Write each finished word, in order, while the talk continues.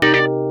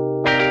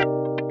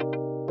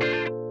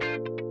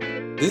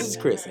This is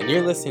Chris, and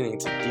you're listening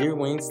to Dear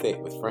Wayne State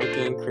with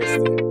Frankie and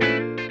Kristen.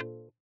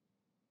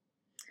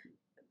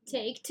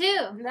 Take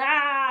two.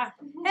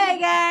 Hey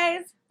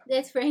guys,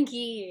 That's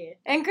Frankie.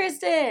 and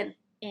Kristen.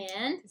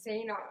 And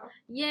Zaina.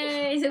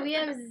 yay! So we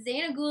have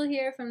Zaina Gould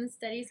here from the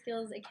Study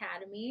Skills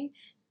Academy,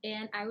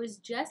 and I was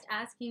just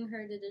asking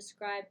her to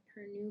describe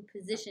her new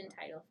position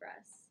title for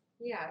us.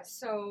 Yeah,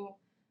 so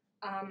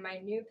my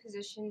new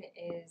position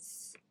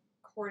is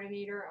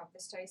coordinator of the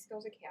Study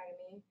Skills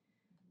Academy.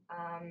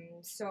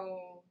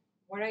 So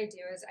what I do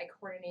is I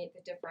coordinate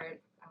the different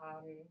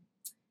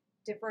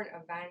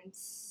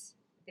events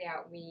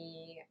that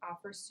we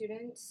offer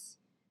students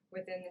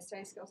within the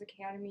Study Skills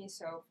Academy.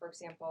 So, for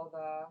example,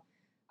 the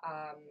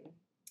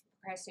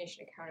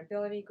procrastination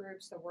accountability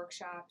groups, the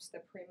workshops, the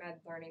pre-med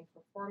learning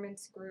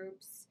performance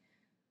groups.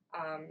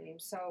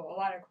 So a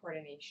lot of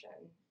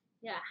coordination.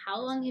 Yeah, how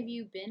long have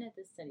you been at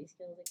the Study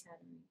Skills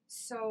Academy?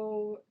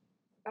 So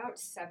about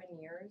 7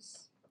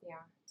 years. Yeah,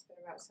 it's been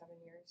about 7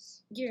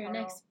 years. You're an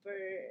total.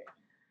 expert.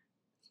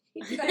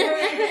 You're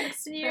an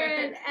expert. You're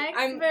an expert.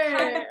 I'm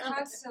kind of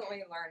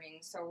constantly learning,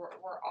 so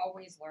we're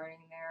always learning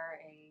there,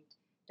 and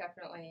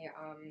definitely,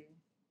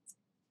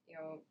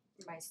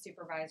 my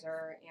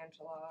supervisor,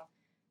 Angela,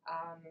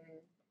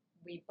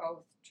 we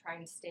both try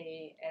and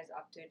stay as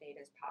up to date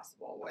as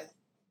possible with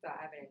the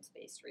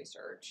evidence-based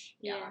research.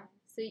 Yeah.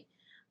 So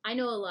I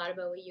know a lot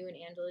about what you and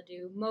Angela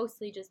do,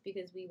 mostly just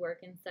because we work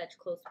in such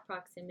close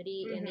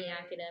proximity in the Mhm.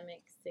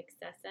 Academic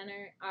Success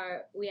Center.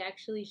 We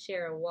actually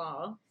share a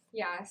wall.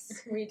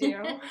 Yes, we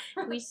do.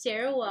 We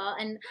share a wall,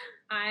 and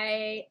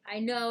I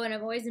know, and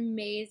I'm always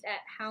amazed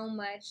at how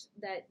much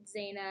that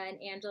Zaina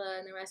and Angela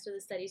and the rest of the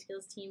Study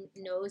Skills team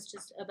knows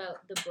just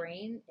about the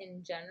brain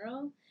in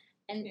general.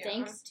 And Yeah.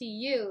 thanks to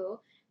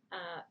you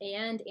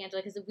and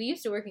Angela, because we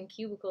used to work in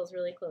cubicles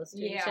really close to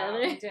each Yeah, other.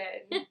 we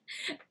did.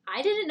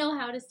 I didn't know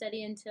how to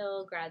study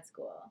until grad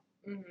school.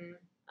 Mm-hmm.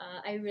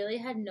 I really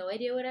had no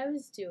idea what I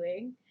was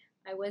doing.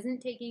 I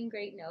wasn't taking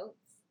great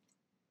notes.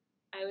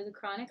 I was a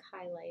chronic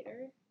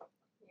highlighter.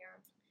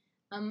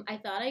 Yeah. I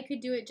thought I could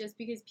do it just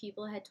because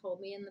people had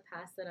told me in the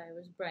past that I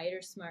was bright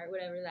or smart,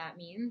 whatever that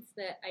means,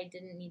 that I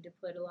didn't need to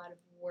put a lot of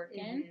work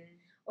in, Mhm.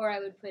 or I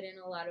would put in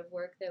a lot of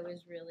work that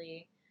was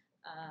really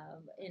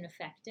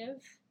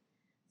ineffective.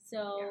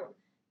 So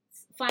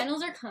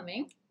finals are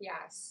coming,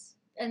 Yes.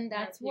 and In a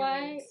that's few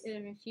why weeks.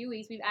 in a few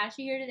weeks we've asked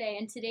you here today,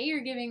 and today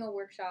you're giving a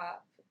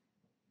workshop,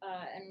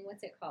 and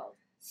what's it called?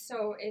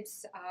 So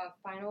it's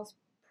finals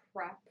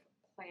prep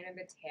plan of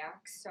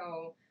attack.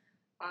 So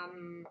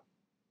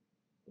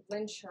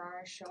Lynn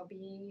Shar, she'll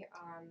be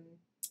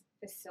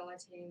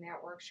facilitating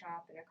that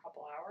workshop in a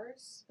couple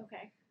hours.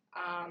 Okay.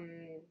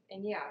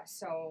 And yeah,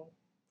 so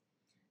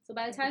So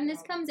by the time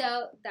this comes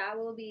out, that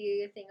will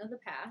be a thing of the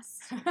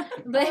past.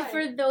 But Right.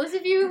 for those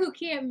of you who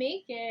can't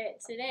make it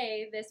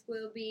today, this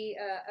will be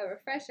a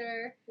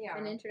refresher, yeah.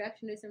 an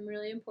introduction to some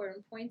really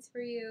important points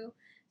for you.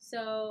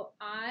 So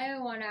I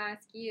want to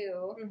ask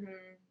you,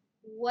 Mm-hmm.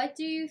 what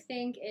do you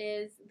think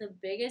is the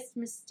biggest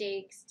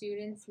mistake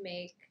students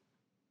make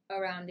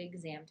around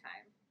exam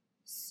time?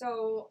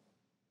 So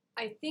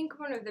I think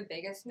one of the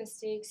biggest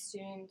mistakes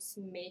students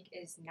make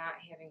is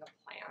not having a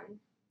plan.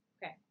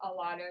 Okay. A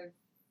lot of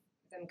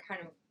them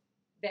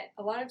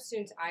a lot of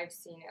students I've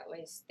seen, at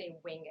least, they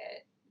wing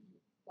it.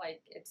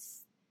 Like,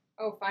 it's,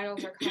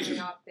 finals are coming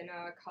up in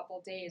a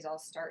couple days, I'll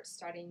start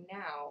studying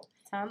now.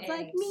 Sounds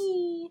like And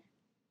me.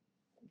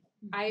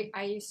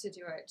 I used to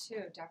do it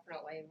too,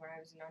 definitely, when I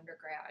was an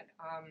undergrad.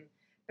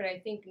 But I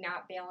think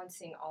not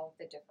balancing all of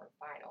the different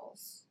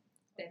finals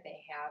that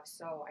they have.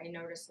 So I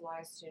notice a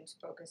lot of students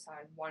focus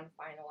on one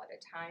final at a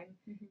time,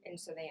 Mhm. and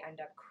so they end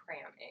up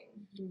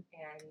cramming. Mhm.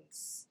 And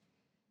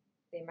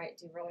they might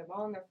do really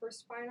well in their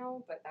first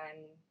final, but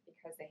then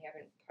because they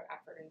haven't put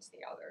effort into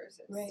the others,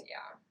 it's, Right.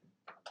 yeah.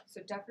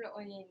 So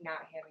definitely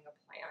not having a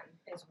plan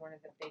is one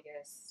of the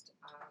biggest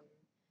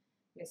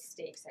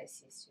mistakes I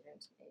see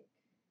students make.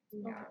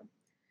 Yeah. Okay.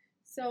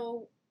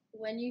 So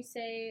when you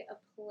say a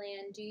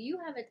plan, do you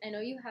have I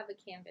know you have a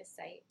Canvas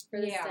site for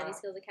the Yeah. Study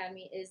Skills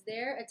Academy. Is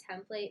there a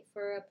template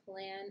for a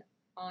plan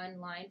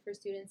online for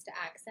students to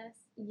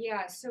access?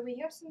 Yeah, so we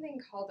have something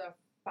called a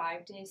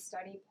 5-day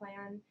study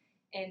plan,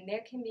 and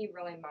that can be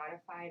really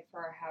modified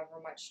for however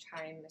much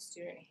time a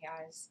student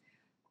has.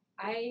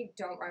 I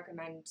don't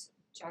recommend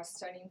just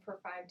studying for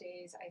 5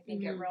 days. I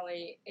think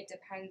it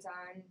depends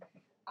on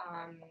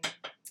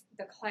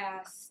the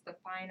class, the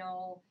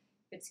final,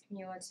 if it's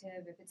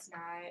cumulative, if it's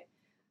not.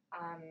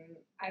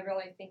 I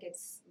really think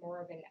it's more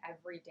of an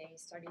everyday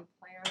study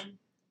plan.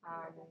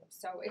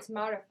 So it's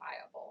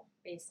modifiable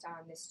based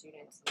on the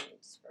student's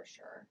needs for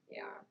sure.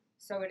 Yeah.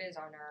 So it is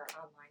on our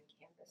online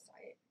Canvas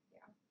site. Yeah.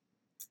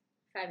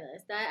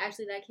 Fabulous. That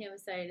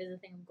Canvas site is a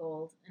thing of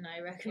gold, and I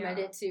recommend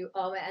Yeah. it to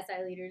all my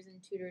SI leaders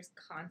and tutors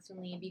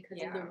constantly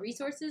because of the Yeah.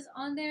 resources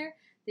on there.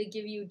 They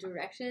give you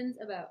directions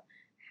about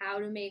how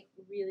to make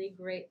really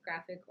great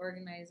graphic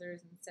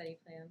organizers and study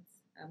plans.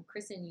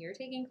 Kristen, you're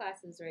taking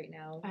classes right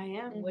now. I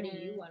am. What do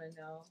you want to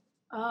know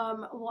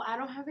Well, I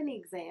don't have any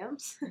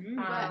exams,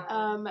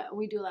 Mm. but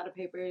we do a lot of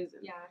papers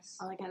and Yes.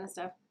 all that kind of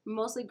stuff.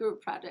 Mostly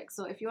group projects.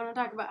 So if you want to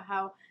talk about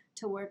how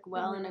to work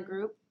well in a Mhm.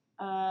 group,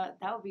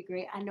 that would be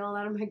great. I know a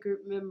lot of my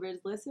group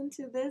members listen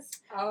to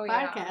this Oh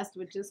yeah. podcast,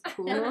 which is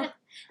cool.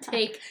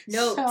 Take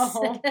notes.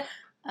 So,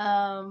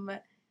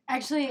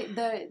 actually,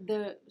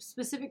 the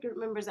specific group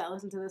members that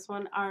listen to this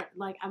one aren't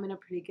like I'm in a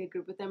pretty good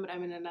group with them, but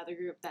I'm in another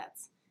group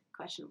that's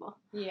questionable.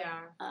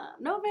 Yeah.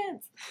 No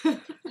offense.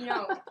 You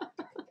know.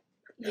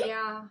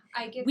 Yeah,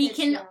 I get. We that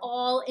can too.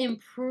 all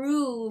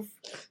improve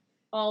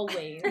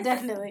always.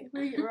 Definitely,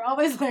 we're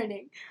always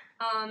learning.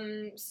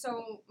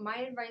 So my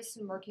advice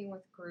in working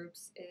with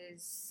groups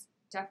is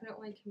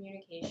definitely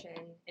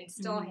communication and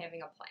still Mhm.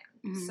 having a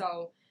plan. Mhm.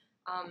 So,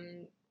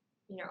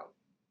 you know,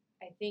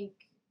 I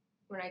think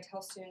when I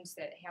tell students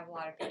that have a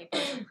lot of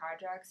papers and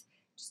projects,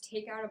 just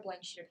take out a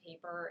blank sheet of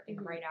paper and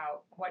Mhm. write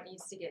out what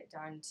needs to get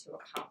done to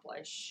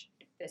accomplish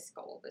this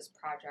goal, this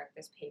project,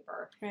 this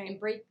paper, Right. and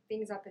break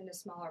things up into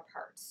smaller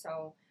parts.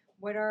 So,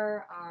 what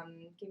are,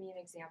 give me an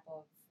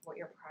example of what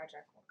your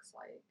project looks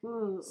like.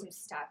 Ooh. Some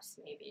steps,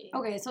 maybe.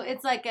 Okay, so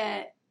it's like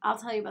I'll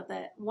tell you about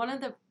that. One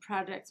of the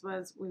projects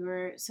was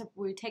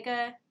we take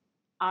a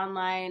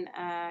online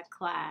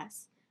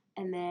class,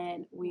 and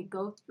then we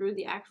go through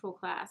the actual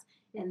class,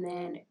 and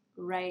then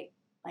write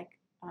like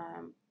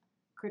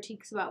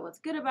critiques about what's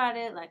good about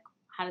it, like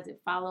how does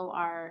it follow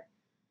our,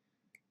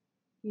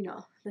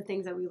 the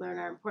things that we learn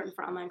are important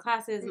for online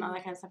classes and all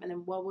that kind of stuff, and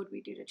then what would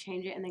we do to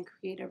change it, and then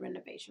create a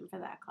renovation for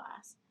that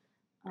class.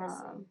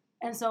 Awesome.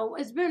 And so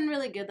it's been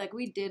really good. Like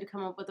we did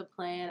come up with a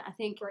plan. I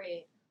think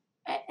Great.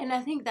 And I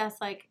think that's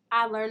like,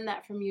 I learned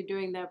that from you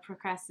doing the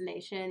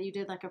procrastination. You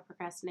did like a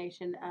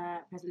procrastination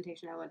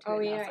presentation I went to. Oh,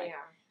 and I yeah, was like, yeah.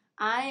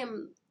 I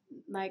am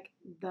like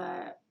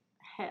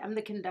I'm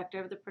the conductor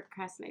of the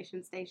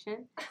procrastination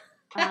station.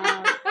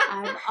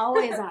 I'm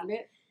always on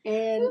it.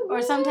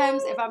 Or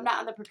sometimes if I'm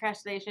not at the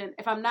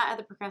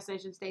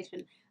procrastination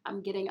station,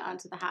 I'm getting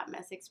onto the Hot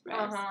Mess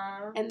Express.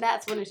 Uh-huh. And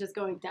that's when it's just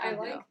going I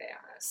downhill. like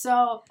that.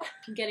 So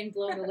Getting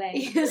blown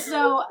away.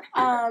 so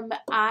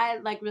I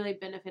like really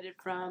benefited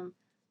from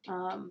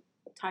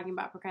talking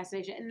about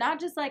procrastination, and not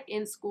just like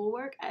in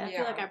schoolwork. I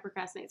feel like Yeah. I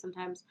procrastinate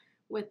sometimes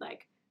with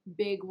like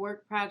big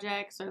work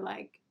projects or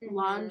like Mhm.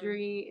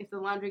 laundry. If the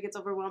laundry gets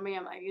overwhelming,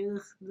 I'm like,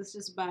 ugh, let's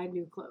just buy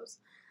new clothes.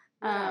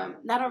 Yeah.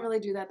 I don't really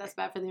do that. That's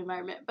bad for the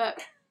environment,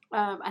 but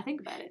I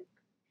think about it.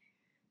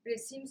 But it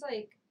seems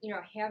like,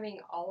 having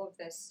all of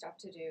this stuff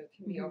to do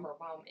can be Mhm.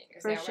 overwhelming.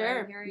 Is For that sure.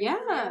 what I'm hearing? Yeah,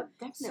 from you?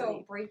 definitely.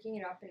 So breaking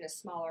it up into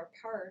smaller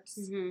parts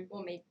Mhm.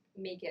 will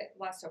make it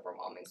less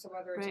overwhelming. So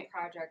whether it's Right. a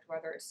project,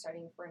 whether it's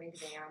studying for an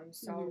exam.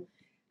 So Mhm.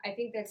 I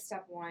think that's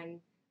step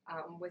one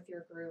with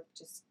your group,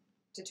 just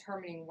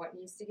determining what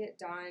needs to get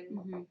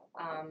done,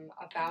 Mhm.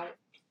 about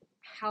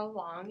how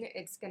long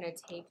it's going to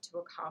take to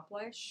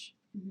accomplish.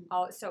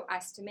 Mhm. So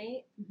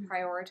estimate, Mhm.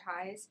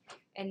 prioritize,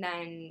 and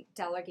then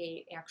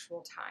delegate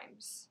actual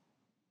times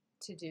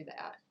to do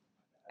that.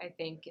 I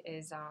think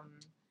is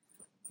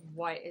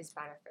what is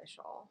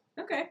beneficial.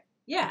 Okay.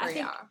 Yeah, for I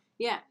think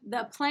ya.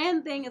 the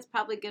plan thing is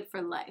probably good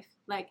for life.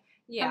 Like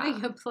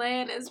having a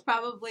plan is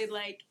probably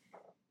like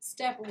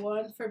step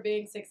one for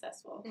being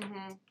successful.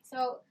 Mm-hmm.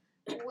 So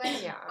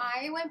when Yeah.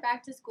 I went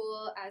back to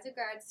school as a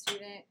grad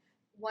student,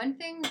 one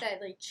thing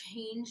that like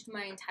changed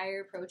my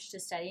entire approach to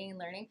studying and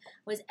learning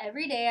was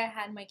every day I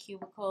had my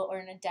cubicle or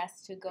in a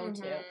desk to go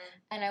to,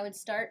 and I would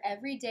start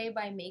every day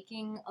by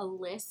making a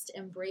list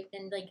and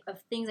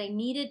of things I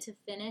needed to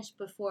finish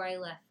before I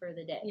left for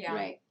the day. Yeah.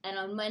 Right. And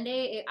on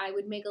Monday, I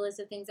would make a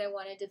list of things I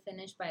wanted to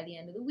finish by the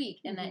end of the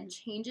week, and that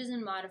changes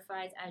and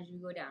modifies as you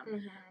go down.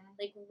 Mm-hmm.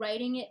 Like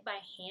writing it by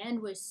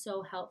hand was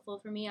so helpful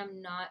for me.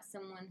 I'm not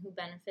someone who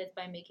benefits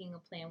by making a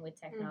plan with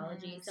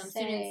technology. Some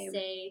Same. students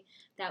say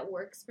that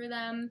works for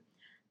them.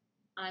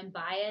 I'm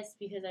biased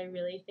because I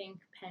really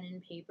think pen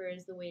and paper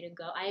is the way to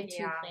go. I have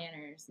two Yeah.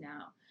 planners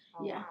now.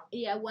 Oh, Yeah. wow.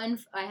 Yeah,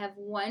 I have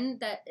one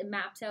that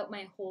maps out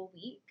my whole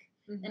week,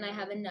 and I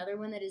have another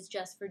one that is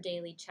just for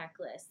daily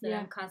checklists that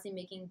I'm constantly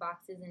making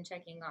boxes and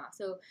checking off.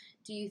 So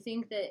do you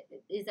think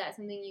is that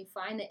something you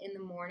find that in the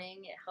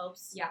morning it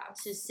helps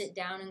Yes. to sit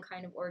down and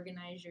kind of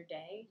organize your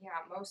day? Yeah,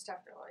 most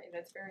definitely.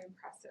 That's very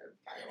impressive,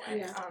 by the way.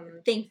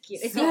 Yeah. Thank you.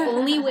 It's the So-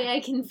 only way I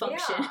can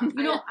function.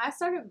 You know, I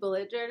started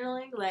bullet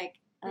journaling like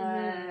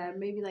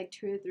maybe like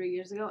 2 or 3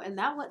 years ago, and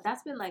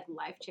that's been like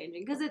life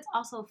changing because it's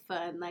also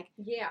fun. Like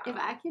Yeah. if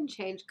I can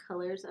change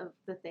colors of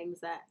the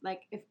things that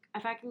like if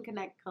I can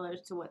connect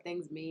colors to what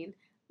things mean,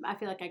 I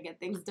feel like I get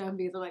things done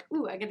because I'm like,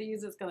 ooh, I get to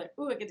use this color.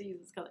 Ooh, I get to use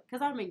this color.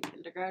 Because I'm in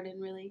kindergarten,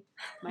 really.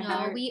 My No,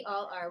 heart. we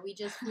all are. We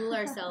just fool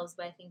ourselves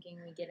by thinking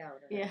we get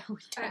out of it. Yeah. We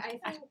I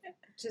think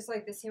just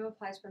like the same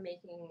applies for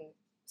making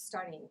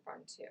studying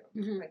fun too.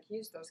 Mhm. Like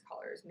use those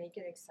colors, make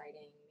it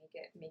exciting,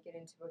 make it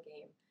into a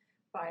game.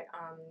 But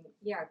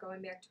yeah,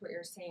 going back to what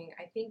you're saying,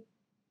 I think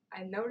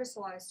I notice a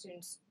lot of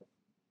students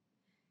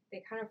they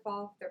kind of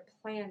fall off their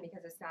plan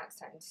because it's not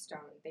set in stone.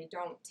 They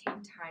don't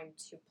take time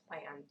to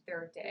plan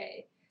their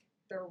day,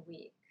 their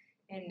week,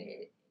 and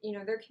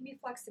there can be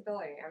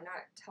flexibility. I'm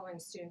not telling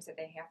students that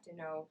they have to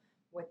know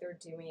what they're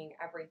doing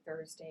every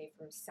Thursday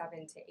from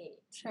 7 to 8.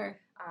 Sure.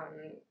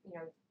 You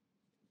know,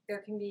 there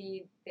can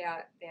be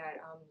that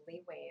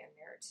leeway in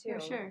there too.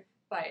 For sure.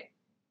 But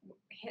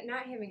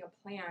not having a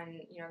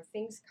plan, you know,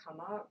 things come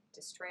up,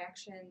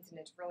 distractions, and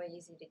it's really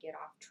easy to get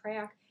off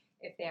track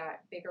if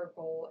that bigger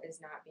goal is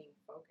not being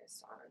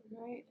focused on.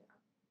 Right.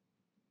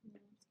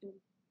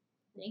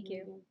 Thank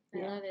you.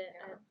 Yeah. I love it.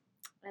 Yeah.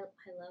 I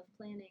love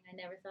planning. I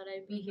never thought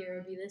I'd be here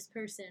or be this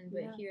person,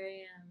 but Yeah. here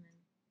I am.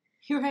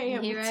 Here I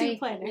am with two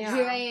planners. Yeah.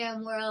 Here I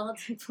am. We're all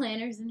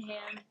planners in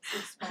hand,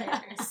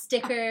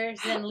 stickers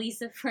and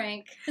Lisa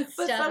Frank But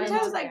stuff.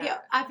 sometimes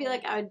that. I feel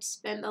like I would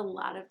spend a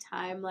lot of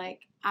time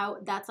like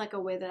out. That's like a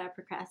way that I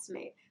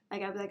procrastinate.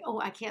 Like I'd be like,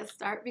 oh, I can't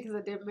start because I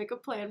didn't make a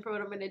plan for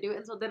what I'm gonna do,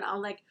 and so then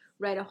I'll like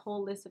write a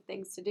whole list of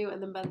things to do,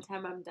 and then by the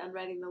time I'm done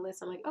writing the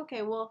list, I'm like,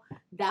 okay, well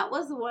that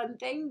was one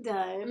thing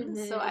done,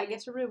 so I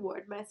get to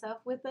reward myself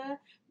with a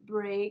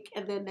break,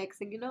 and then next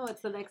thing you know,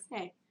 it's the next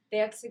day.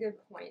 That's a good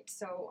point.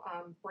 So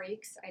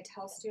breaks, I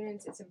tell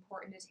students it's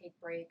important to take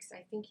breaks.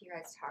 I think you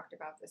guys talked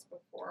about this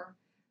before,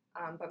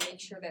 but make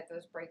sure that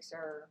those breaks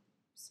are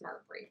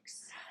smart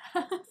breaks.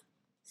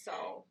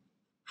 So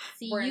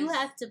See, you whereas-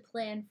 have to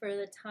plan for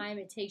the time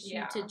it takes you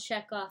Yeah. to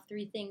check off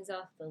 3 things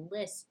off the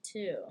list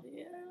too.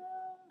 Yeah.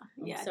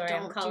 I'm Yeah. sorry,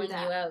 don't I'm calling do you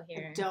that. out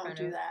here. in Don't front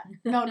do of- that.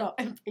 No.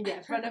 Yeah,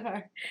 in front of our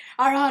In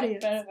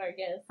audience. front of our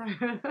guests.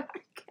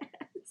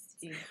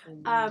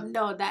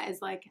 No, that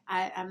is like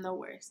I'm the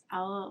worst.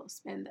 I'll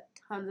spend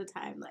tons of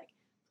time like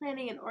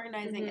planning and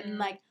organizing, and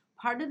like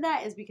part of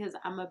that is because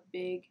I'm a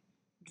big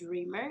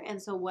dreamer,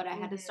 and so what I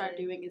had to start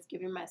doing is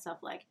giving myself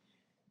like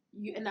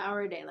an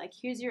hour a day. Like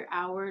here's your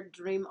hour,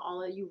 dream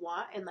all that you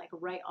want, and like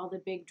write all the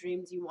big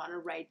dreams you want to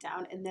write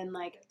down, and then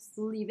like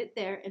leave it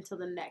there until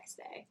the next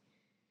day.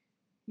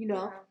 You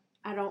know,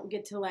 yeah. I don't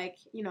get to like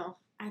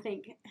I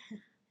think.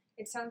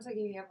 It sounds like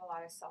you have a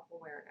lot of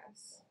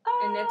self-awareness.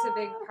 And that's a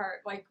big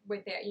part, like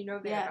with that, you know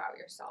that Yeah. about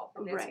yourself.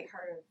 And that's Right.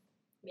 part of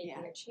making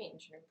Yeah. a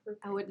change and improvement.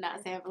 I would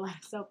not say I have a lot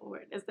of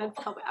self-awareness.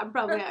 I'm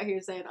probably out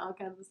here saying all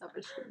kinds of stuff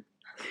I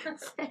shouldn't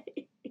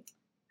say.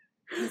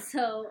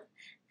 So,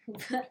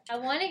 I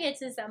want to get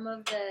to some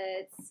of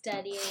the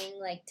studying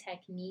like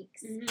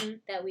techniques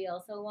that we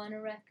also want to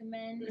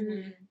recommend.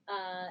 Mhm.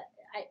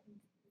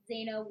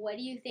 Zaina, what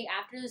do you think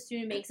after the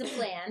student makes a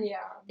plan?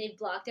 Yeah. They've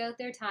blocked out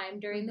their time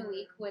during the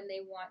week when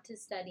they want to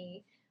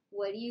study.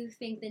 What do you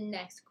think the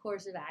next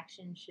course of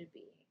action should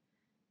be?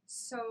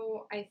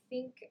 So I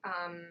think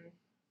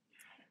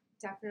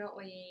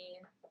definitely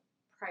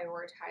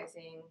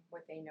prioritizing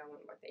what they know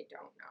and what they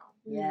don't know.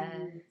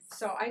 Yes.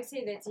 So I'd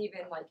say that's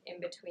even like in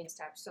between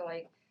steps. So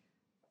like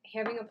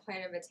having a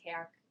plan of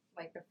attack,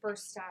 like the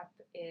first step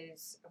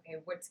is, okay,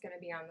 what's going to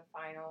be on the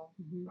final?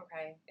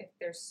 Okay, if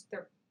their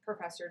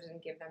professor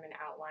doesn't give them an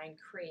outline,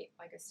 create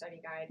like a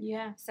study guide.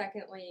 Yeah.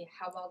 Secondly,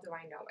 how well do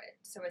I know it?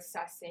 So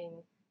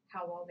assessing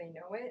how well they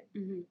know it,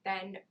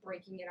 then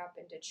breaking it up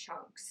into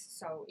chunks.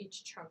 So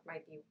each chunk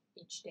might be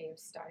each day of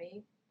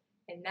study,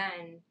 and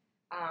then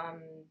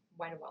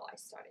when will I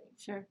study?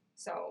 Sure.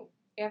 So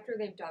after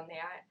they've done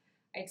that,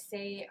 I'd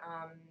say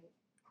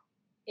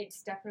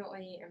it's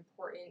definitely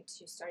important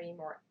to study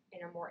more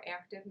in a more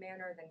active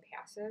manner than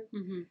passive.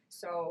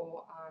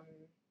 So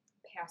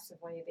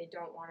passively, they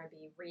don't want to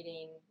be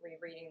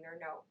rereading their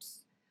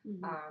notes,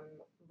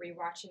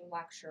 rewatching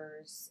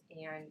lectures,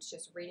 and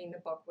just reading the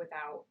book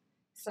without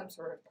some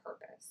sort of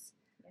purpose.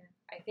 Yeah.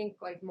 I think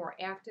like more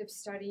active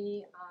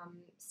study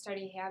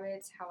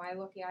habits, how I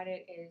look at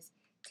it is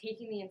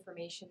taking the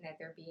information that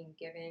they're being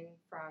given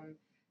from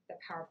the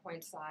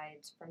PowerPoint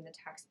slides, from the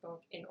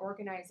textbook, and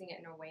organizing it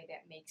in a way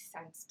that makes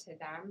sense to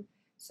them,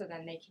 so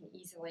then they can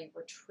easily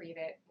retrieve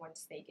it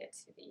once they get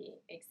to the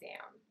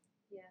exam.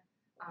 Yeah.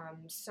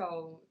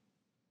 So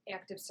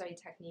active study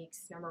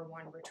techniques, number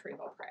 1,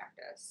 retrieval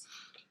practice.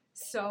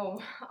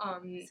 So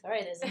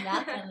Sorry, there's a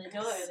knock on the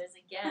door. There's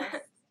a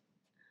guest.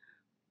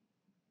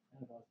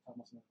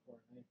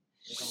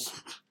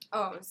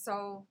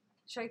 so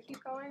should I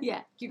keep going?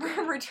 Yeah. Keep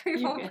going.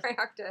 Retrieval You good.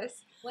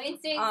 practice. Wayne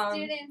State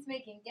students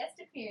making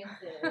guest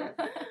appearances.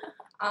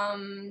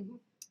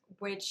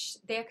 Which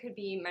that could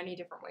be many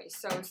different ways.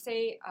 So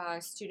say a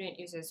student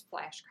uses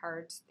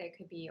flashcards, that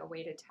could be a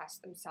way to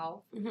test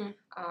themselves.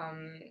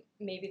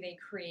 Maybe they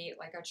create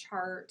like a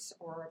chart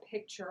or a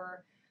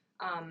picture.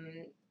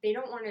 They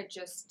don't want to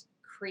just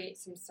create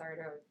some sort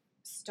of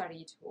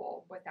study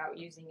tool without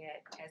using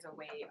it as a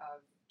way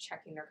of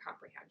checking their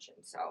comprehension.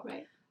 So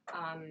Right.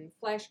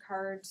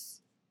 Flashcards,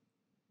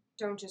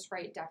 don't just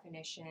write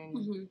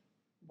definition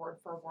word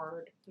for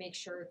word. Make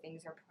sure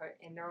things are put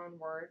in their own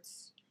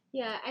words.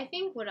 Yeah, I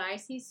think what I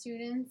see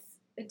students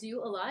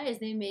do a lot is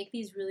they make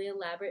these really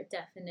elaborate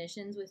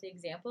definitions with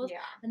examples. Yeah.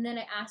 And then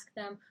I ask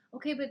them,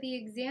 okay, but the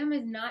exam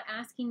is not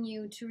asking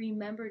you to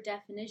remember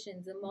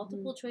definitions. The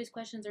multiple choice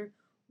questions are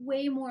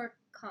way more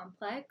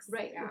complex.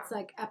 Right. Yeah. It's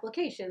like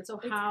application. So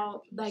It's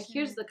how like application.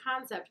 here's the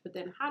concept, but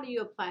then how do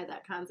you apply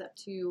that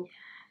concept to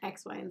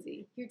X, Y, and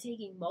Z? You're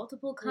taking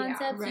multiple Yeah,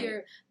 concepts, right.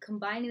 you're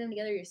combining them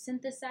together, you're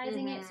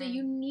synthesizing it. So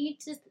you need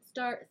to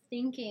start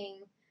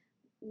thinking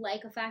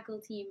like a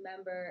faculty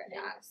member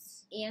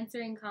Yes. and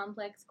answering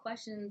complex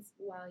questions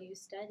while you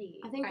study.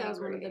 I think I that was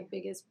one of the agree.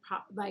 biggest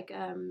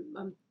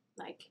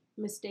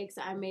mistakes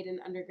that I made in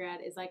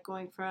undergrad is like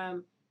going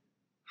from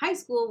high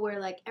school where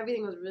like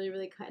everything was really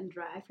really cut and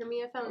dry for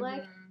me. I felt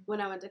like Mhm. when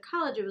I went to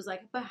college it was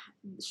like, but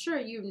sure,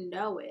 you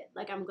know it.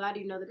 Like I'm glad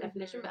you know the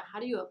definition, Mhm. but how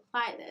do you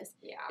apply this?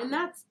 Yeah. And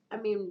that's, I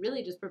mean,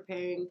 really just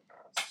preparing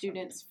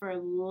students for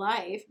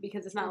life,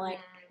 because it's not like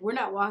Mhm. we're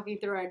not walking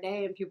through our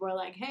day and people are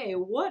like, hey,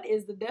 what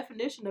is the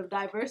definition of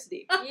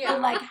diversity? Yeah.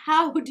 But like,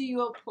 how do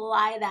you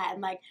apply that,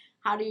 and like,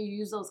 how do you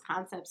use those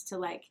concepts to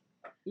like,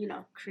 you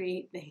know,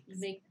 create things?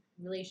 Make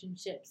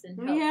relationships and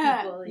help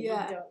Yeah, people that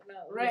yeah. you don't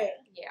know. Right.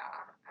 Yeah,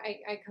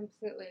 I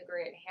completely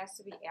agree. It has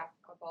to be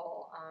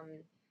applicable.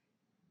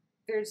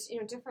 There's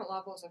different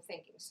levels of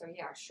thinking. So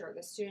yeah, sure,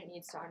 the student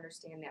needs to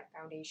understand that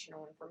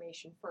foundational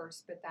information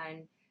first, but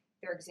then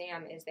their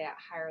exam is that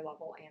higher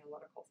level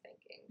analytical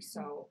thinking.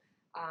 So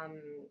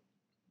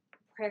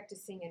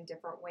practicing in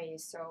different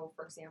ways. So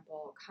for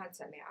example,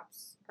 concept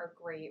maps are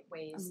great I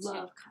ways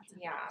love to concept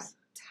yeah maps.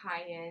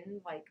 tie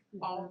in like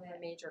all of Love the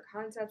it. major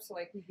concepts. So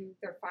like Mhm.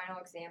 their final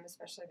exam,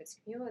 especially if it's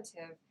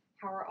cumulative,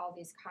 how are all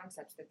these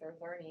concepts that they're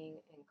learning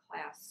in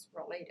class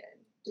related?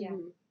 Yeah.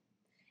 Mhm.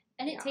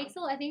 And it Yeah. takes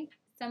I think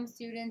some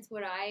students,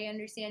 what I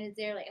understand is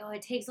they're like, oh,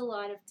 it takes a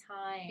lot of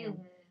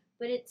time.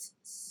 But it's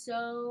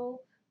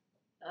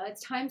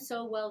it's time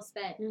so well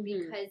spent Mhm.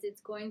 because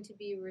it's going to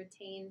be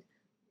retained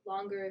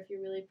longer if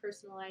you're really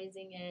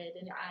personalizing it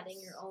and adding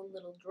Yes. your own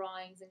little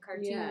drawings and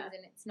cartoons. Yeah.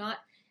 And it's not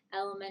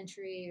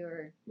elementary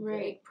or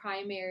Right. like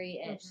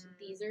primary-ish. Mhm.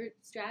 These are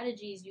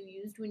strategies you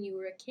used when you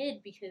were a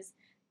kid because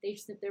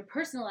they're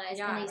personalized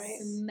and they Yes.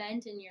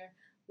 cement in your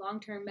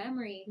long-term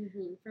memory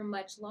Mhm. for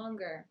much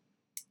longer.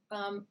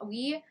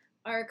 We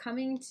are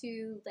coming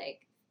to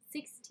like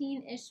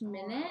 16-ish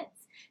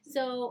minutes.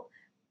 So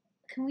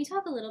can we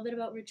talk a little bit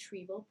about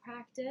retrieval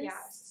practice?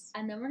 Yes.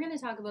 And then we're going to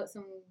talk about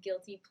some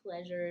guilty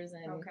pleasures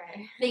and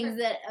Okay. things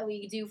that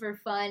we do for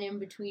fun in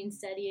between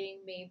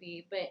studying,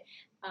 maybe. But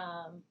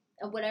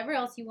whatever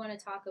else you want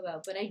to talk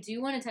about. But I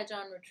do want to touch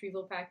on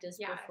retrieval practice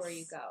before you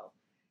Yes. go.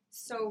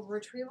 So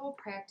retrieval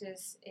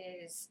practice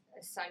is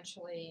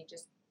essentially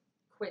just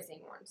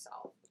quizzing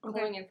oneself, Okay.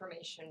 pulling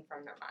information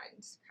from their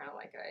minds, kind of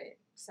like I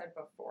said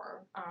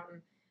before.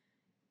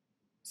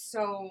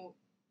 So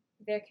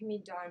that can be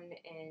done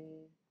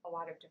in a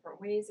lot of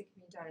different ways. It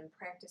can be done in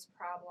practice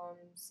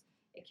problems.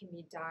 It can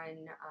be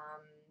done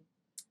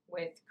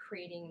with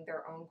creating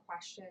their own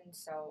questions.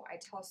 So I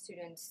tell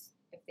students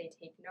if they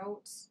take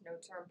notes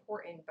are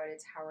important, but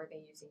it's how are they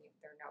using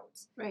their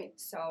notes. Right.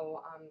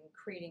 So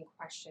creating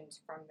questions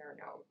from their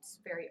notes,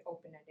 very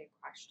open-ended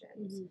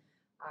questions.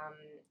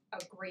 Mhm.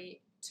 A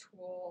great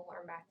tool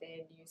or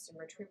method used in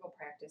retrieval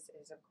practice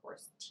is, of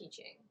course,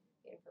 teaching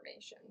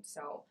information.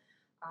 So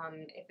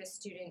if a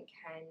student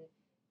can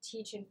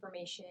teach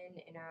information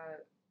in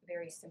a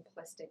very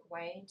simplistic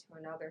way to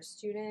another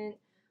student,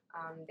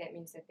 that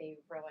means that they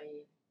know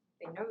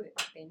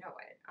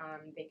it.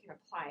 They can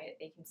apply it.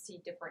 They can see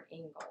different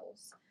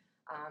angles.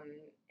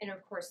 And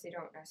of course, they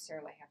don't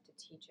necessarily have to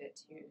teach it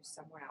to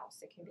someone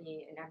else. It can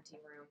be an empty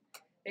room.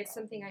 It's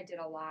something I did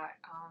a lot,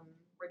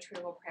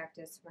 retrieval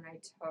practice, when I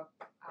took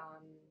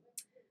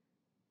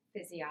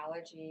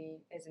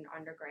physiology as an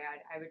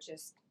undergrad. I would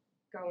just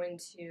go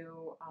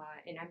into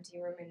an empty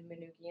room in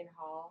Manugian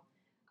Hall,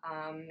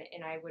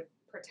 and I would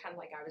pretend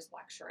like I was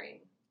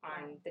lecturing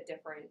on the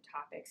different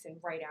topics and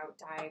write out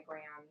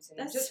diagrams and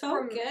That's just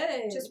so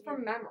good. just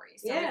from memory.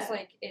 So Yeah. it's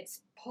like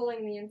it's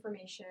pulling the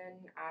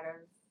information out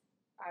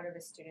of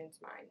a student's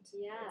mind.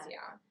 Yeah.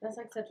 Yeah. That's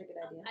like such a good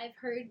idea. I've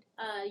heard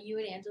you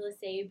and Angela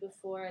say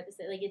before,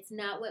 like it's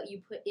not what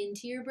you put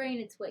into your brain,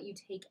 it's what you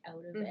take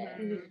out of it.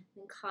 Mhm.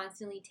 And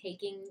constantly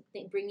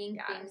bringing things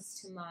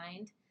Yes. to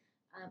mind.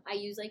 I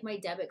use like my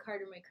debit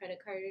card or my credit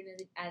card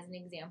as an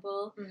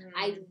example. Mhm.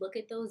 I look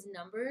at those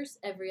numbers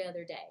every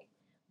other day,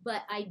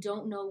 but I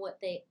don't know what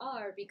they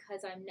are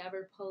because I'm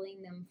never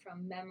pulling them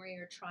from memory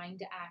or trying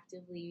to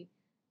actively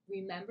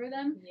remember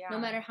them. Yeah. No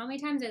matter how many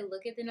times I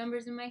look at the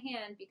numbers in my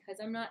hand, because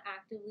I'm not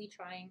actively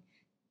trying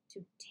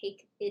to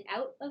take it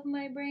out of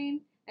my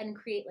brain and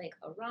create like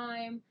a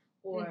rhyme,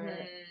 or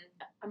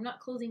I'm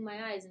not closing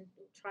my eyes and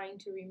trying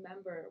to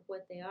remember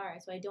what they are,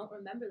 so I don't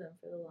remember them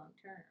for the long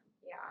term.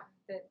 Yeah,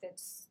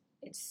 it's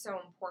so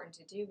important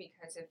to do,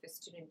 because if a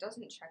student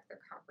doesn't check their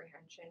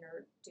comprehension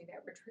or do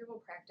that retrieval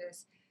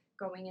practice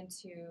going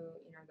into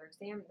their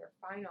exam, their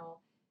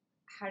final,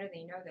 how do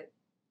they know that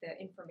the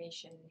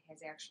information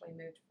has actually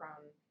moved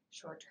from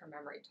short-term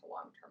memory to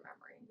long-term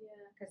memory? Yeah.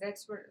 Because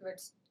that's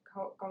what's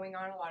going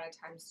on a lot of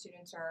times.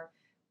 Students are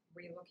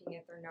re-looking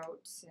at their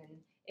notes,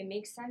 and it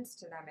makes sense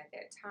to them at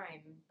that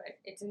time, but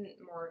it's in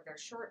more of their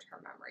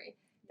short-term memory.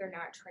 They're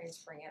not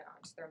transferring it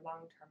onto their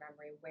long-term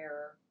memory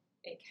where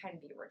it can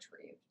be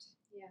retrieved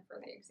for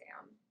the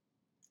exam.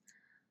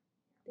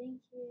 Thank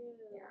you.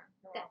 Yeah,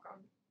 you're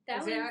welcome.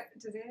 Does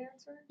that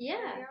answer?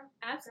 Yeah,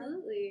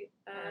 absolutely.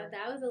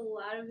 That was a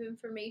lot of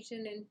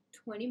information in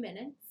 20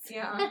 minutes.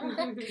 Yeah.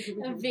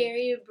 A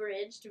very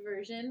abridged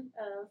version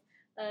of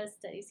a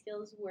study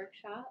skills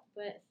workshop,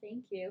 but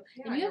thank you.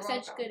 Yeah, and you have you're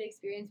such welcome. good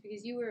experience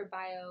because you were a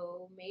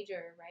bio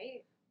major,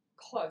 right?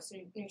 Close,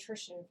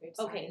 nutrition and food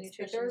Okay, science.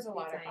 nutrition, But there was a food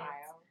lot of science.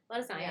 bio. A lot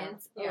of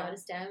science, a Yeah. lot of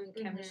STEM,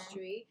 Mhm.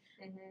 chemistry,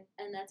 Mm-hmm.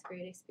 and that's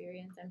great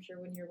experience. I'm sure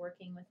when you're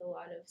working with a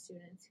lot of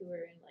students who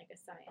are in like a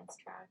science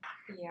track,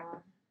 Yeah.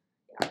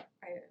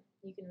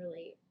 you can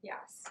relate.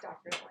 Yes,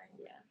 definitely.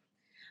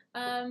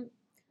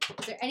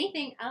 Is there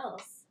anything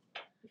else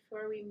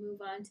before we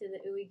move on to the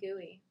ooey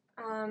gooey?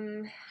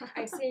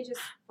 I'd say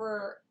just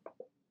for,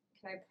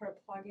 can I put a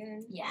plug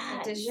in?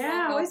 Yeah. Additional Yeah,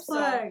 help. always So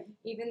plug.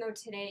 even though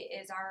today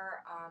is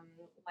our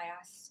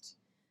last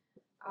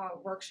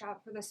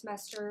workshop for the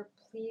semester,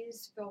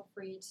 please feel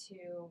free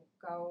to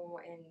go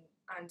and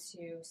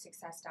onto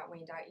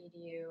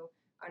success.wayne.edu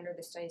under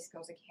the Study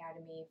Skills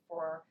Academy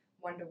for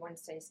one-to-one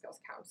study skills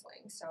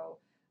counseling. So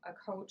a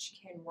coach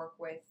can work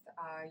with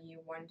you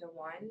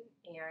one-to-one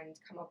and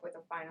come up with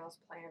a finals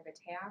plan of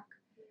attack.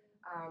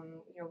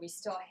 We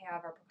still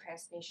have our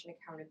procrastination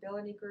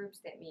accountability groups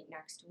that meet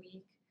next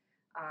week.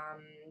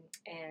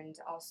 And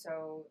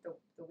also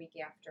the week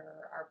after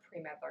our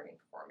pre-med learning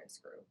performance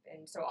group.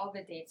 And so all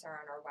the dates are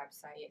on our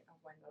website of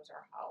when those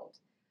are held.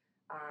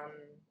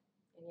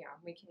 And yeah,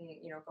 we can,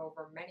 go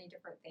over many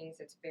different things.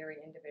 It's very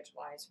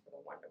individualized for the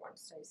one-to-one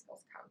study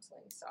skills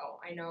counseling. So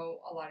I know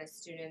a lot of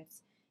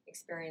students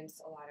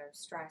experience a lot of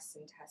stress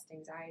and test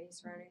anxiety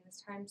surrounding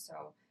this time.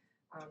 So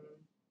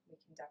we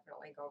can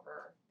definitely go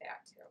over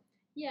that too.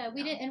 Yeah,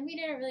 we didn't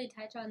really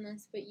touch on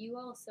this, but you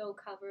also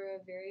cover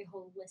a very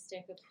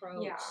holistic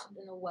approach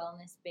in a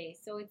wellness base.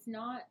 So it's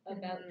not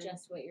about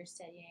just what you're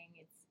studying;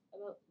 it's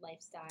about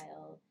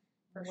lifestyle,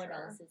 For what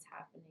sure. else is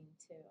happening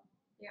too.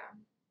 Yeah.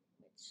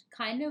 Which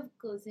kind of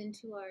goes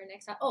into our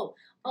next. Oh,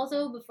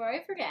 also before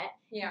I forget,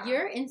 Yeah.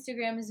 your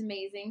Instagram is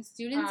amazing.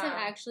 Students have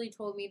actually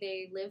told me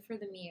they live for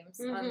the memes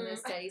on the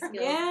Study Skills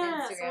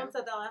Yeah, Instagram. someone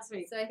said that last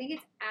week. So I think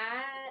it's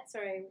at.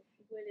 Sorry,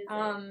 what is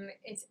it?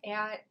 It's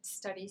at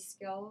Study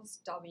Skills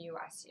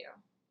WSU.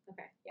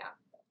 Okay. Yeah.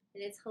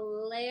 And it's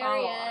Follow us.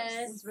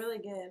 hilarious. It's really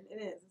good. It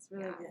is. It's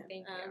really good.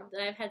 Thank you.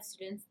 That I've had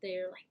students,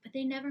 they're like, but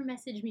they never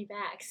message me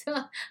back. So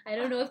I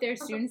don't know if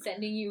there's students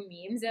sending you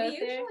memes out We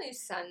there. usually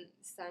send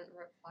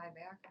reply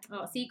back.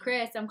 Oh, see,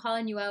 Chris, I'm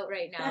calling you out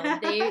right now.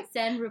 They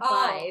send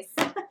replies.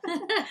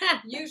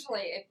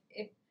 Usually,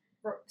 if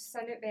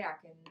send it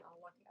back and I'll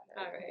look at it.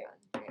 All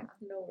right. Yeah.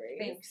 No worries.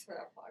 Thanks for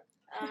that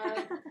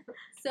plug.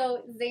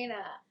 So,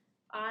 Zaina,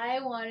 I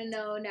want to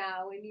know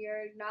now, when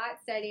you're not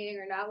studying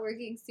or not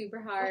working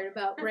super hard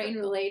about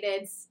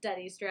brain-related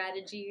study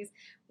strategies,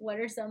 what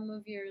are some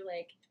of your,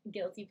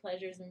 guilty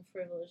pleasures and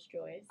frivolous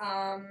joys?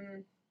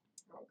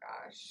 Oh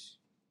gosh.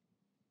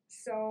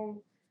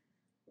 So,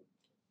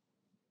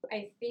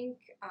 I think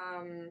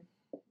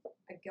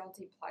a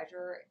guilty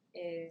pleasure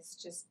is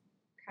just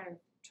kind of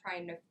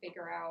trying to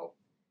figure out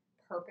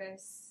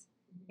purpose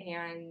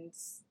and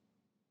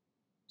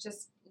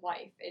just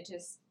life. It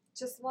just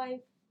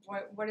life.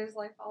 What is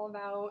life all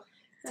about?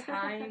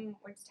 Time.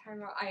 What's time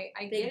about? I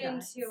Big get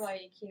thoughts. into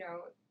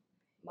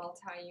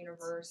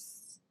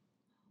multi-universe,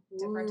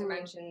 different Ooh.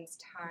 dimensions,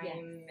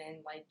 time, and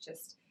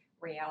just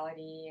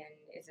reality,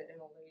 and is it an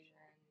illusion,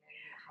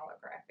 and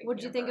holographic. What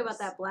did you think about universe.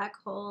 that black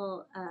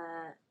hole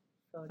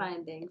Photo.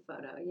 finding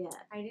photo? Yeah.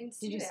 I didn't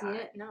see Did you that. see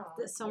it? No.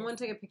 Someone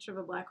took a picture of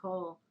a black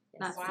hole.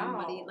 Not Yes.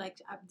 somebody. Wow.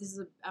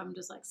 I'm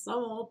just like some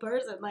old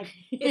person.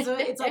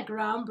 It's like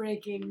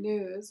groundbreaking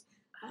news.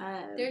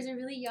 There's a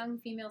really young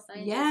female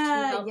scientist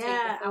Yeah, who helped yeah,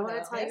 take the I wanna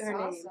photo. tell you That's her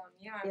name. awesome.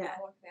 Yeah, I'm Yeah.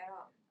 gonna look that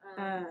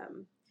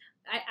up.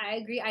 I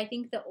agree. I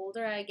think the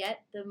older I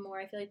get, the more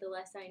I feel like the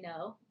less I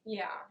know.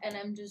 Yeah. And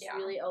I'm just Yeah.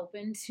 really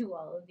open to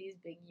all of these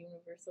big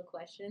universal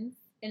questions.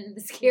 And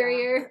the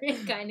scarier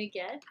it kind of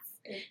gets.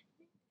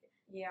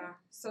 Yeah.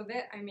 So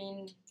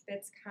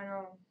that's kind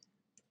of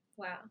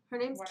Wow. Her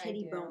name's what I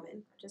Katie do.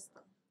 Bowman. Just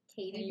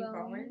Katie Katie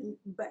Bowman. Bowman?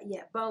 but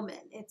yeah,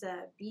 Bowman. It's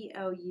a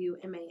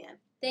Bouman.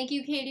 Thank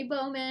you, Katie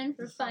Bowman,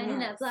 for finding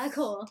that Yes. black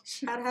hole.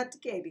 Shout out to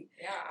Katie.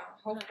 yeah.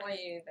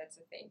 Hopefully that's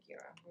a thank you.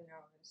 Who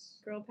knows?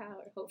 Girl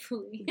power,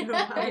 hopefully. Girl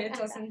power. It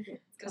doesn't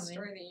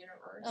destroy the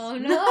universe. Oh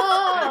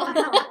no!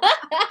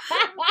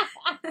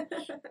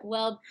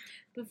 Well,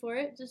 before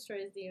it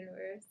destroys the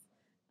universe,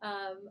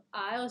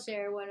 I'll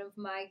share one of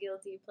my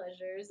guilty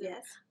pleasures.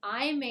 Yes.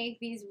 I make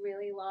these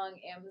really long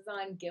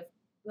Amazon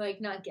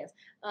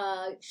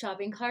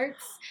shopping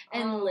carts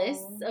and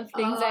lists of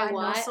things I know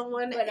want,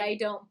 someone. but I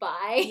don't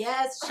buy.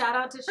 Yes. Shout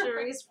out to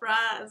Cherise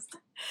Frost.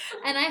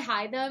 And I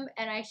hide them,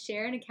 and I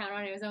share an account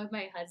on Amazon with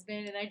my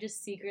husband, and I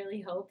just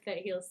secretly hope that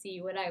he'll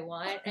see what I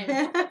want and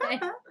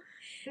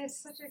That's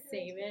such a good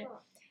Save it. idea.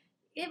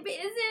 If it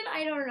isn't,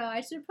 I don't know.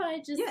 I should probably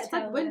just Yeah, it's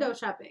tell like window him.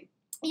 shopping.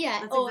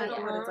 Yeah. That's Oh,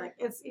 exactly yeah. what it's like.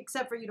 It's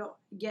except for you don't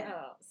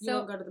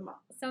So go to the mall.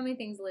 so many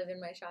things live in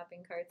my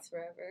shopping carts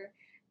forever.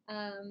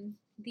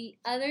 The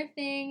other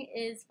thing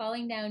is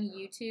falling down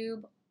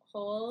YouTube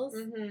holes.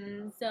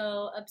 Mm-hmm.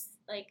 So,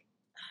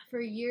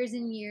 for years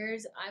and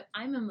years,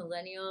 I'm a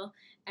millennial,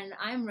 and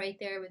I'm right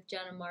there with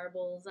Jenna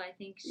Marbles. I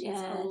think she's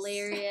Yes.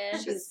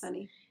 hilarious. She's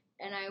funny.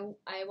 and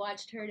I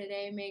watched her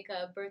today make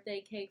a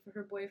birthday cake for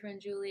her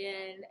boyfriend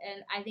Julian,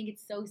 and I think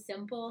it's so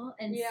simple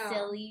and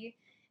silly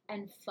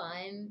and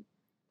fun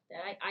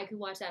that I could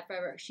watch that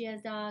forever. She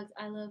has dogs.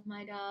 I love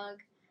my dog.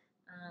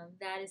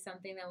 That is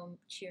something that will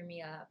cheer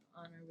me up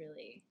on a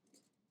really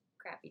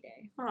crappy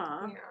day.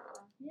 Aw.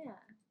 Yeah.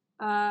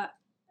 I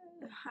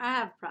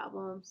have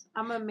problems.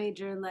 I'm a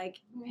major like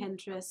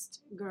Pinterest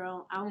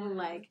girl. I will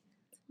like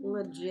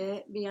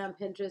legit be on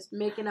Pinterest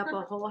making up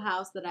a whole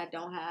house that I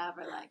don't have,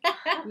 or like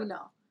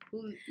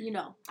you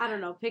know, I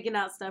don't know, picking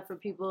out stuff for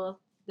people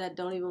that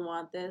don't even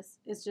want this.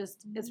 It's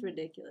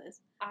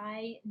ridiculous.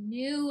 I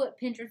knew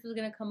Pinterest was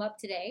gonna come up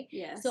today,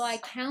 Yes. so I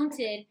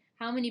counted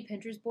how many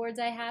Pinterest boards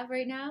I have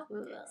right now.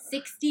 Ugh.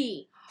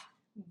 60.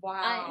 Wow.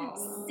 I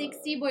have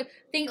 60 boards.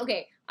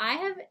 I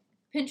have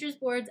Pinterest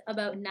boards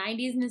about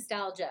 90s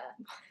nostalgia,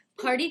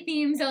 party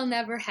themes I'll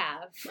never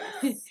have,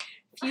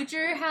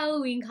 future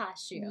Halloween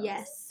costumes,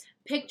 Yes.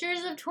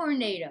 pictures of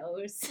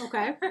tornadoes.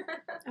 Okay.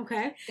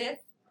 Okay.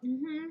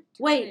 Mm-hmm.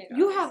 Wait, Tornadoes.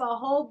 you have a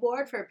whole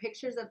board for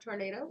pictures of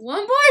tornadoes?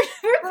 One board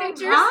for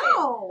pictures.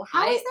 How?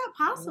 How is I that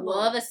possible?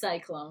 Love a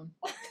cyclone.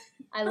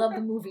 I love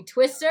the movie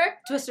Twister.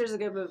 Twister's a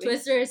good movie.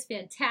 Twister is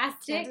Can't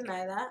fantastic.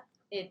 deny that.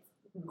 It's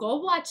go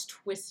watch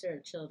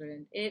Twister,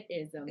 children. It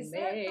is Is that the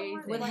amazing.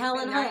 one, With like,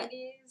 Helen the Hunt.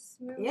 90s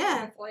movie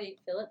Yeah. with, like,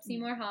 Philip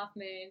Seymour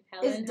Hoffman, Is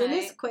Helen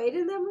Dennis Hunt. Quaid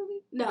in that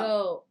movie?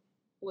 No.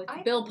 With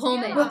I- Bill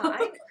Pullman.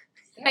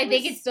 yeah, I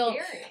think was it's Bill-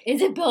 scary.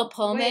 Is it Bill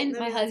Pullman? Wait, let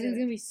My me husband's look.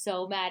 gonna be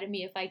so mad at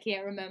me if I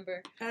can't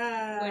remember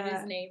what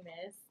his name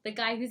is. The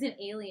guy who's an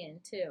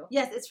alien too.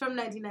 Yes, it's from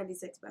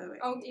 1996, by the way.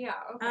 Oh yeah,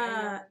 okay. Uh, I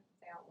know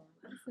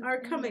that one.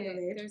 Our coming of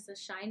age. There's a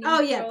Shining.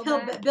 Oh yeah,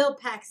 throwback. Bill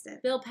Paxton.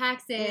 Bill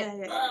Paxton. Yeah,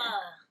 yeah, yeah.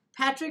 Ugh.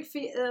 Patrick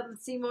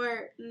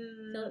Seymour.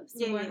 Philip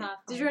Seymour Hoffman.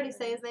 Did you already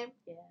say his name?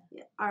 Yeah.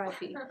 Yeah.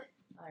 R.I.P.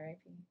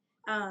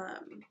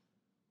 R.I.P.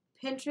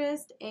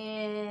 Pinterest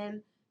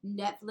and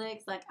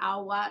Netflix. Like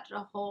I'll watch a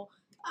whole.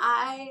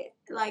 I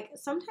like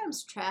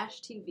sometimes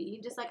trash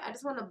TV. Just like I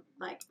just want to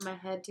like my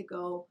head to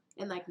go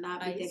and like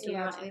not be thinking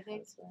about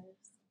anything.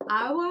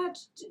 I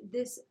watched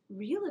this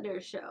realtor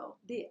show.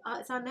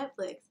 It's on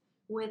Netflix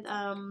with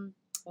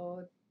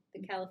Oh, the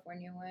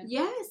California one.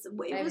 yes, I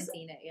it haven't was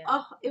seen it yet.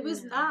 it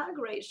was not a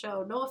great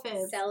show. No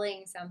offense.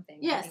 Selling something. I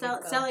Yeah, think it's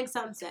called. Selling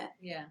Sunset.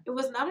 Yeah. It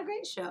was not a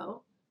great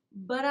show,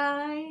 but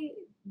I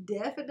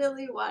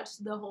definitely watched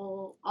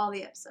all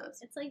the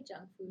episodes. It's like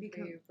junk food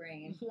Because- for your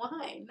brain. Why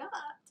not?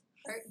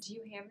 Do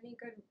you have any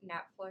good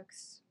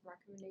Netflix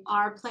recommendations?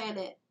 Our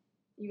Planet.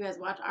 You guys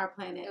watch Our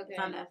Planet. Okay. It's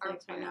on Our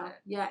Netflix right now. Planet.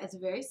 Yeah, it's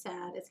very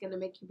sad. It's gonna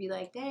make you be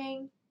like,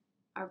 dang,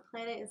 our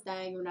planet is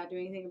dying. We're not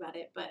doing anything about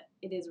it, but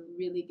it is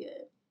really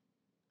good.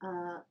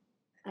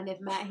 And if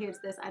Matt hears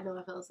this, I know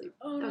I fell asleep.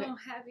 Oh no, Okay.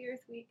 Happy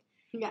Earth Week.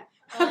 Yeah.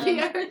 Um, Happy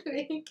Earth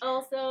Week.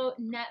 Also,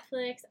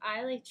 Netflix.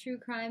 I like true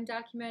crime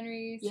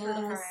documentaries.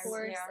 Yes. Of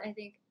course, Yeah. I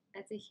think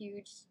that's a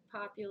huge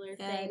popular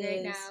Yeah, thing it right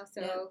is. now.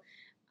 So,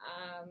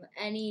 Yeah.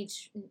 any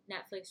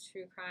Netflix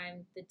true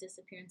crime, the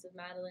disappearance of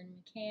Madeleine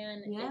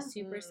McCann Yeah. is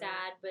super Mm.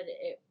 sad, but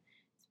it's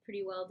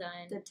pretty well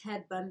done. The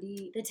Ted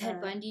Bundy. The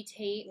Ted Bundy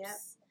tapes. yep.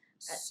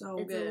 So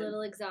it's good. a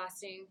little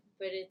exhausting,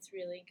 but it's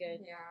really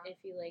good Yeah. if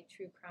you like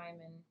true crime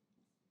and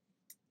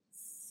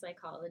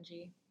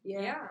psychology.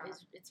 Yeah. Yeah.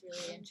 It's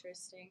really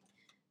interesting.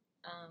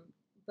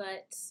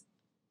 But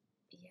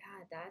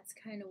yeah, that's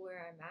kind of where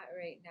I'm at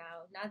right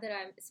now. Not that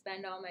I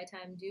spend all my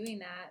time doing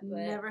that, but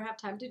Never have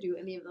time to do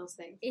any of those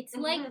things. it's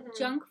like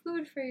junk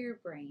food for your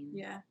brain.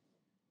 Yeah.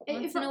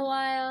 Once If in a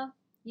while,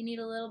 you need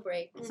a little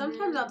break.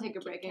 Sometimes I'll Mhm. take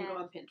a break and go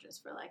Cat. on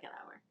Pinterest for like an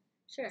hour.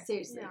 Sure.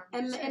 Seriously. Yeah,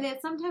 and sure. and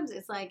sometimes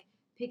it's like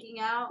picking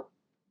out,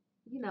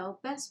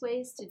 best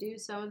ways to do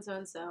so and so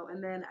and so,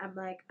 and then I'm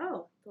like,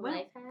 oh, The well,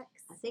 life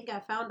hacks. I think I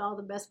found all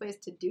the best ways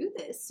to do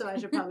this, so I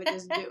should probably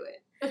just do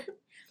it.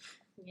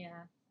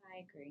 Yeah, I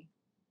agree.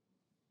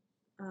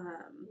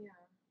 Yeah.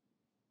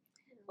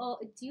 Oh,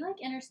 do you like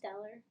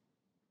Interstellar?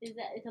 Is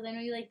that because I know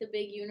you like the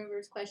big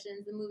universe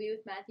questions? The movie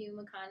with Matthew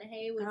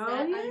McConaughey was Oh,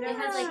 that yeah. it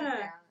has like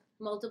Yeah.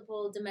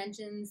 multiple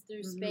dimensions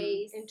through Mhm.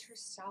 space.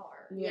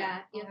 Interstellar.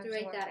 Yeah, you I'll have to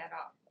write look that.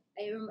 up.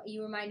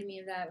 You reminded me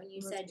of that when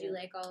you That's said you good.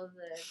 like all of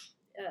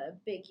the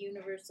big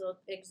universal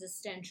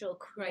existential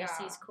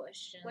crises Yeah.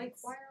 questions. Like,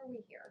 why are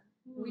we here?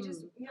 We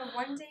just, Hmm.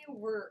 one day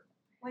we're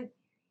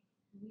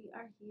We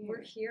are here. we're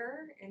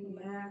here, and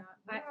Yeah.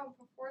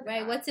 before that.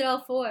 Right? What's it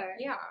all for?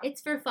 Yeah. It's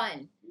for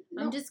fun.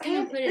 I'm No, just gonna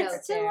and put it it's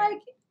out to there.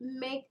 like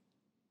make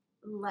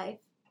life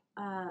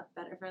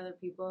better for other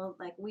people.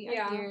 Like we are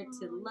Yeah. here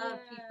to love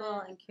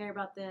people and care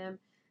about them.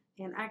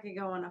 And I could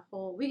go on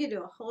we could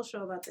do a whole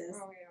show about this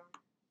Oh yeah.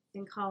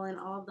 and calling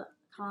all the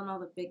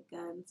big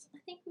guns, I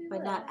think we but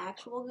will. not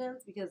actual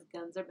guns because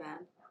guns are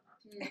bad.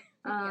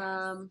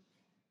 Mm.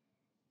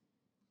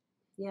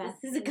 Yeah.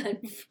 This is a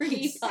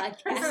gun-free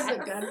podcast. This is a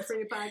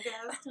gun-free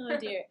podcast. Oh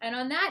dear. And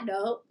on that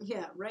note,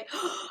 Yeah, right.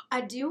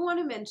 I do want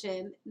to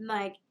mention,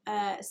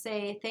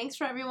 say thanks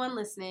for everyone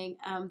listening.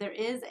 There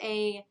is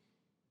a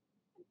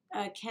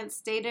Kent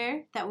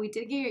Stater that we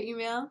did get your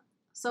email.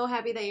 So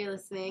happy that you're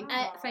listening. Oh.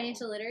 at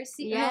financial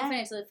literacy. Yeah.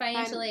 No,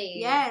 financial aid.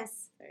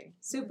 Yes. Sorry.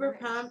 Super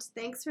Nice. pumped.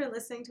 Thanks for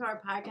listening to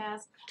our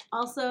podcast.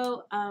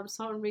 Also,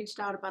 someone reached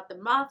out about the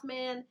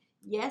Mothman.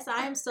 Yes,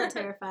 I am still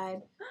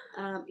terrified.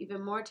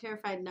 Even more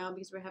terrified now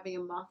because we're having a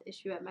moth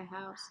issue at my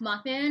house.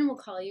 Mothman will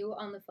call you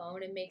on the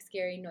phone and make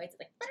scary noises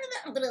like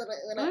and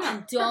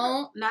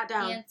don't Not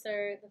down.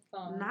 answer the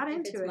phone. Not if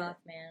into it's it.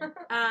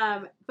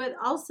 Mothman. But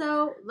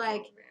also,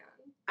 like, Oh, man.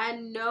 I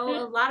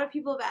know a lot of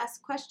people have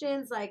asked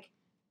questions. Like,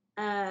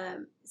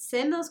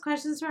 send those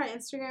questions to our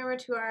Instagram or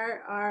to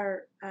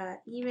our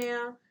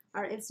email.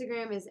 Our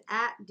Instagram is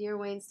at Dear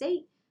Wayne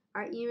State.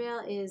 Our email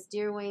is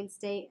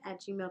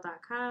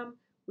dearwaynestate@gmail.com.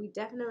 We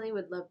definitely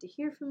would love to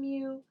hear from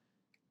you.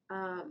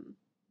 Yeah.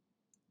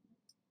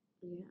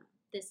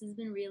 This has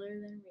been realer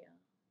than real.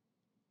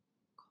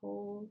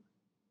 Cole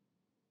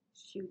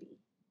Shooty.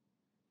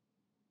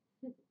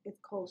 It's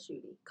Cole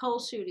Shooty. Cole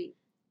Shooty.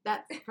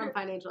 That's from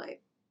Financial Aid.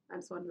 I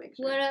just wanted to make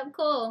sure. What up,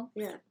 Cole?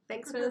 Yeah.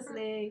 Thanks for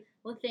listening.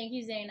 Well, thank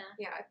you, Zaina.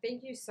 Yeah,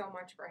 thank you so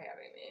much for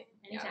having me.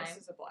 Yeah, Anytime.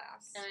 this is a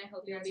blast. And I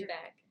hope You you'll guys be are-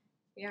 back.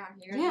 Yeah,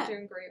 you guys Yeah. are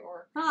doing great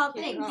work. Oh,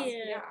 Keep it thanks. up. you.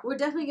 Yeah. We're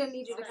definitely going to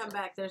need you to come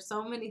back. There's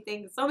so many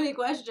things, so many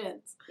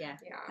questions. Yeah.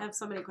 I have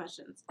so many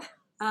questions.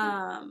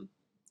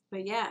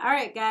 But yeah. All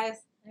right,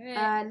 guys. All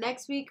right.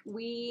 Next week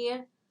we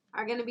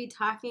are going to be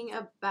talking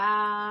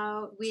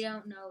about. We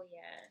don't know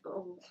yet.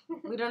 Oh,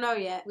 we don't know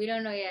yet. We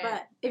don't know yet.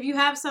 But if you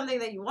have something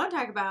that you want to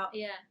talk about,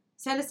 yeah,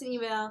 send us an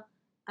email.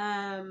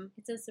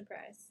 it's a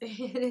surprise.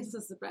 It is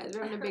a surprise.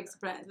 We're having a big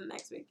surprise in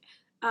next week.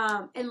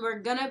 And we're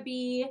going to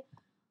be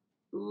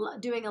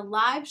doing a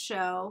live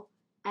show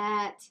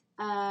at.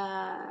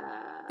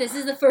 This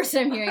is the first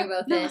time hearing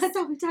about No, this. I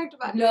thought we talked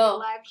about doing No. a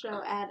live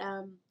show at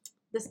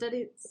the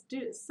study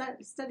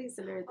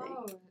center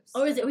thing.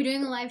 Oh, is it? We're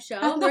doing a live show.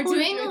 I thought We're we were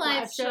doing a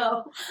live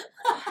show.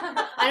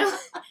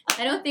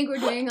 I don't think we're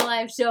doing a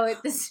live show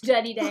at the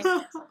study day,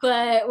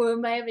 but we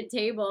might have a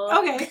table.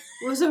 Okay,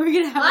 well, so we're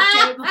gonna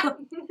have a table,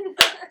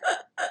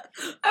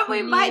 and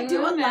we might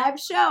do a live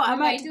show. I We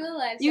might. do a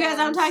live show. You guys,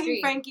 on I'm the talking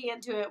street. Frankie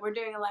into it. We're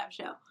doing a live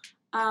show.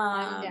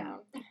 I'm down.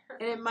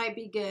 And it might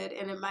be good,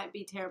 and it might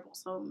be terrible.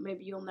 So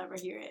maybe you'll never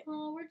hear it.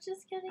 Oh, we're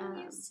just getting Um,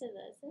 used to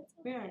this. It's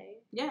yeah. okay.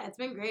 Yeah, it's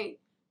been great.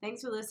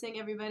 Thanks for listening,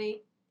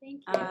 everybody.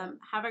 Thank you.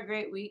 Have a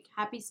great week.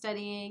 Happy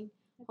studying.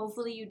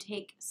 Hopefully you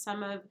take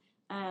some of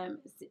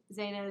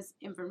Zaina's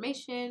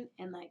information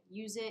and like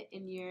use it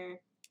in your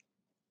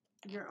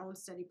own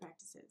study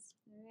practices.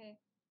 All right.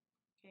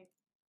 Okay.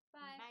 Bye.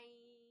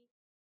 Bye.